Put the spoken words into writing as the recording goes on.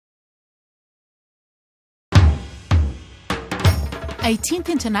18th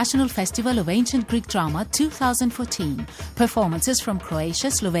International Festival of Ancient Greek Drama 2014. Performances from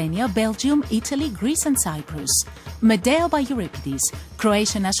Croatia, Slovenia, Belgium, Italy, Greece and Cyprus. Medea by Euripides,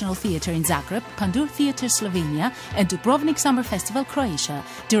 Croatian National Theatre in Zagreb, Pandur Theatre Slovenia and Dubrovnik Summer Festival Croatia,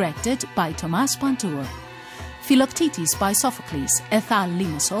 directed by Tomas Pantur. Philoctetes by Sophocles, Ethal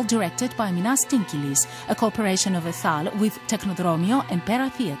Limassol, directed by Minas Tinkilis, a cooperation of Ethal with Technodromio and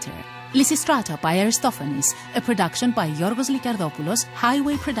Pera Theatre. Lysistrata by Aristophanes, a production by Yorgos Likardopoulos,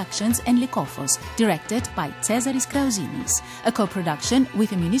 Highway Productions and Likofos, directed by Cesaris Krausinis, a co-production with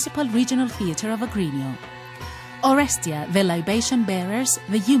the Municipal Regional Theatre of Agrinio. Orestia, The Libation Bearers,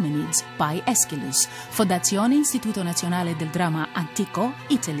 The Eumenides by Aeschylus, Fondazione Istituto Nazionale del Dramma Antico,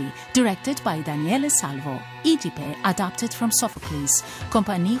 Italy, directed by Daniele Salvo. Oedipe, adapted from Sophocles,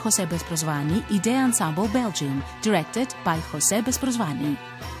 Compagnie José Besprosvani, Idea Ensemble Belgium, directed by José Besprosvani.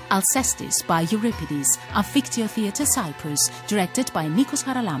 Alcestis by Euripides, Amphictyo Theatre Cyprus, directed by Nikos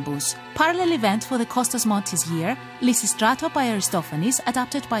Haralambous. Parallel event for the Kostas Montis year, Lysistrata by Aristophanes,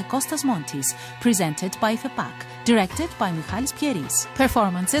 adapted by Kostas Montis, presented by FEPAC, directed by Michalis Pieris.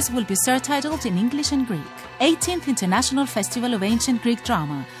 Performances will be surtitled in English and Greek. 18th International Festival of Ancient Greek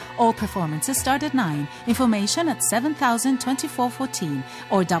Drama. All performances start at 9. Information at 702414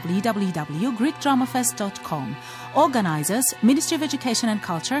 or www.greekdramafest.com. Organizers, Ministry of Education and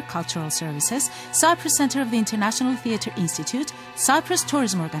Culture, Cultural Services, Cyprus Center of the International Theatre Institute, Cyprus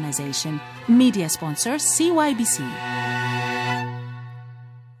Tourism Organization. Media sponsor, CYBC.